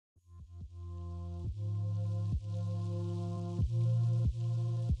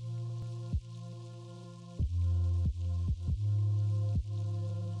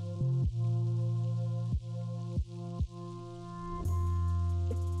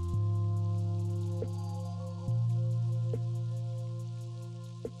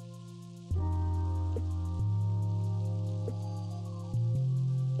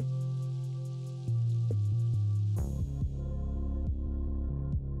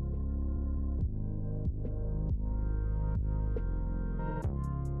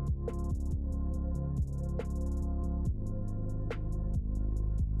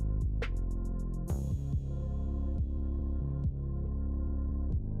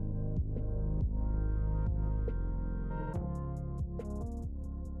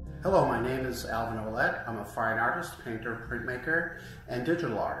Hello, my name is Alvin Ouellet. I'm a fine artist, painter, printmaker, and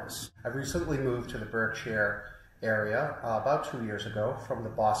digital artist. I've recently moved to the Berkshire area about 2 years ago from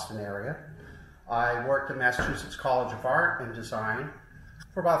the Boston area. I worked at Massachusetts College of Art and Design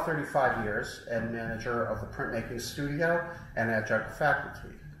for about 35 years and manager of the printmaking studio and adjunct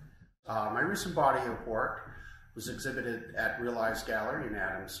faculty. My recent body of work was exhibited at Realize Gallery in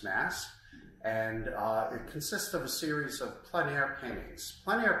Adams, Mass. And it consists of a series of plein air paintings.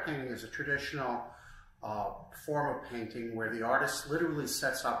 Plein air painting is a traditional form of painting where the artist literally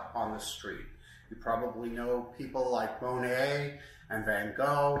sets up on the street. You probably know people like Monet and Van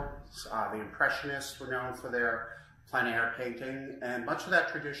Gogh. The Impressionists were known for their plein air painting, and much of that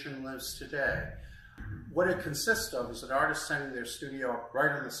tradition lives today. What it consists of is an artist setting their studio up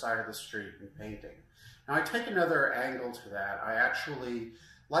right on the side of the street and painting. Now I take another angle to that. I actually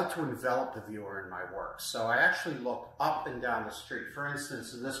like to envelop the viewer in my work. So I actually look up and down the street. For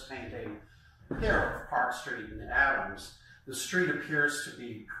instance, in this painting here of Park Street in Adams, the street appears to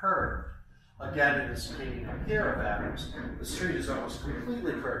be curved. Again, in this painting up here of Adams, the street is almost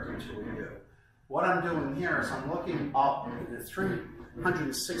completely curved into a U. What I'm doing here is I'm looking up in a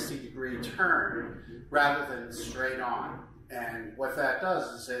 360-degree turn rather than straight on. And what that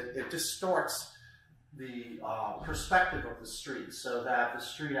does is it distorts the perspective of the street so that the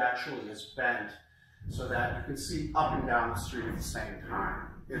street actually is bent so that you can see up and down the street at the same time.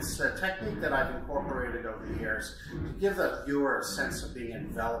 It's a technique that I've incorporated over the years to give the viewer a sense of being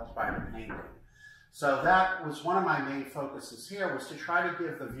enveloped by the painting. So that was one of my main focuses here, was to try to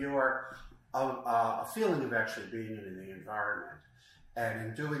give the viewer a feeling of actually being in the environment. And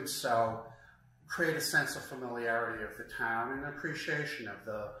in doing so, create a sense of familiarity of the town and appreciation of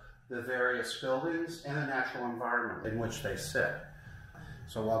the various buildings and the natural environment in which they sit.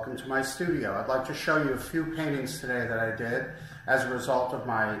 So welcome to my studio. I'd like to show you a few paintings today that I did as a result of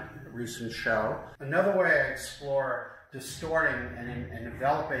my recent show. Another way I explore distorting and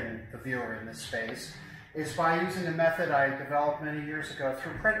enveloping the viewer in this space is by using a method I developed many years ago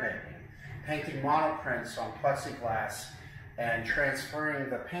through printmaking, painting monoprints on plexiglass and transferring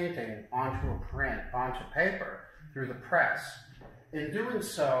the painting onto paper through the press. In doing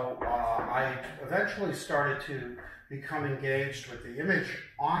so, I eventually started to become engaged with the image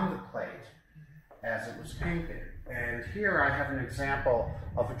on the plate as it was painted. And here I have an example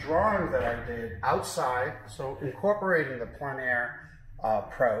of a drawing that I did outside, so incorporating the plein air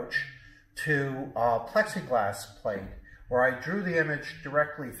approach to a plexiglass plate, where I drew the image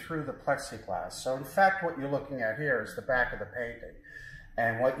directly through the plexiglass. So in fact, what you're looking at here is the back of the painting.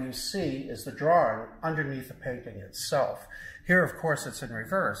 And what you see is the drawing underneath the painting itself. Here, of course, it's in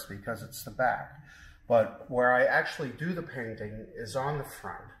reverse because it's the back. But where I actually do the painting is on the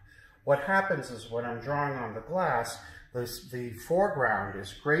front. What happens is when I'm drawing on the glass, the foreground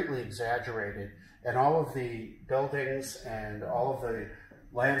is greatly exaggerated, and all of the buildings and all of the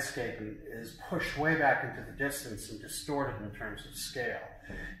landscaping is pushed way back into the distance and distorted in terms of scale.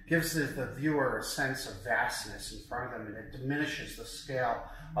 Gives the viewer a sense of vastness in front of them, and it diminishes the scale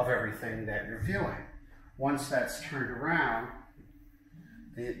of everything that you're viewing. Once that's turned around,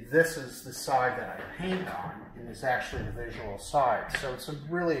 this is the side that I paint on, and is actually the visual side. So it's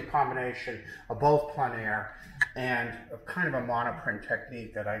really a combination of both plein air and a kind of a monoprint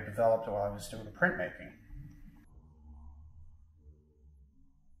technique that I developed while I was doing the printmaking.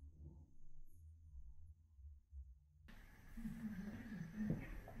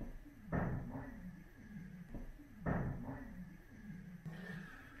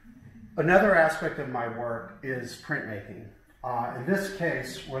 Another aspect of my work is printmaking. In this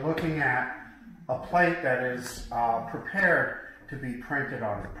case, we're looking at a plate that is prepared to be printed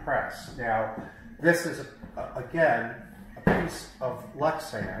on the press. Now, this is, again, a piece of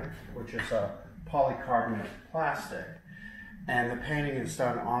Lexan, which is a polycarbonate plastic, and the painting is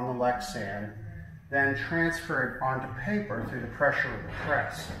done on the Lexan, then transferred onto paper through the pressure of the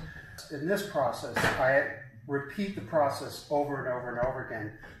press. In this process, I repeat the process over and over and over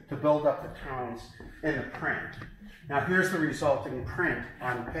again to build up the tones in the print. Now here's the resulting print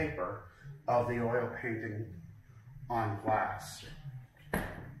on paper of the oil painting on glass.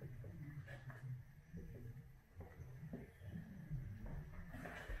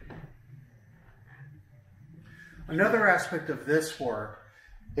 Another aspect of this work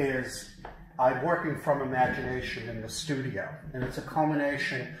is I'm working from imagination in the studio, and it's a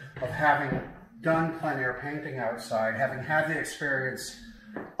culmination of having done plein air painting outside, having had the experience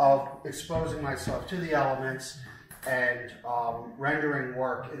of exposing myself to the elements and rendering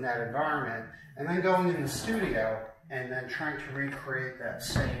work in that environment, and then going in the studio and then trying to recreate that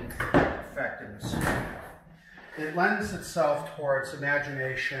same effect in the studio. it lends itself towards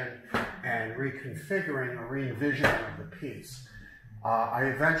imagination and reconfiguring or re-envisioning of the piece. I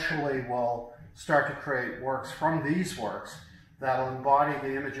eventually will start to create works from these works that will embody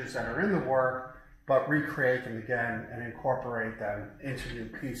the images that are in the work, but recreate them again and incorporate them into new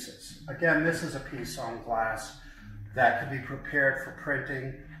pieces. Again, this is a piece on glass that can be prepared for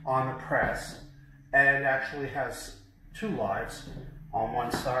printing on the press, and actually has two lives on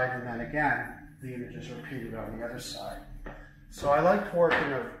one side, and then again, the image is repeated on the other side. So I like to work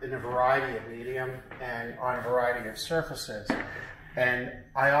in a variety of medium and on a variety of surfaces. And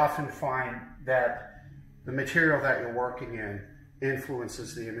I often find that the material that you're working in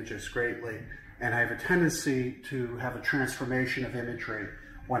influences the images greatly. And I have a tendency to have a transformation of imagery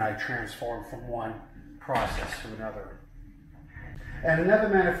when I transform from one process to another. And another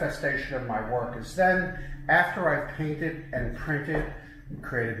manifestation of my work is then, after I've painted and printed,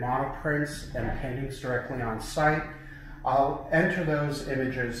 created monoprints and paintings directly on site, I'll enter those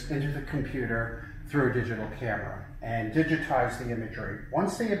images into the computer through a digital camera and digitize the imagery.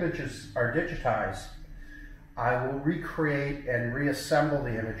 Once the images are digitized, I will recreate and reassemble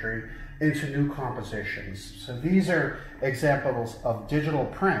the imagery into new compositions. So these are examples of digital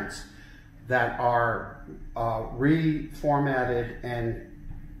prints that are reformatted and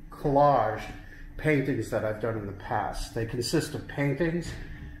collaged paintings that I've done in the past. They consist of paintings,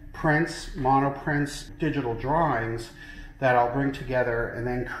 prints, monoprints, digital drawings that I'll bring together and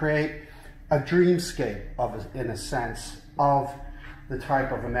then create a dreamscape in a sense, of the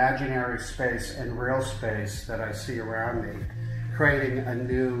type of imaginary space and real space that I see around me, creating a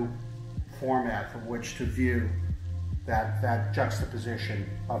new format from which to view that juxtaposition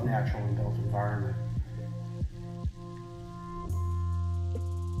of natural and built environment.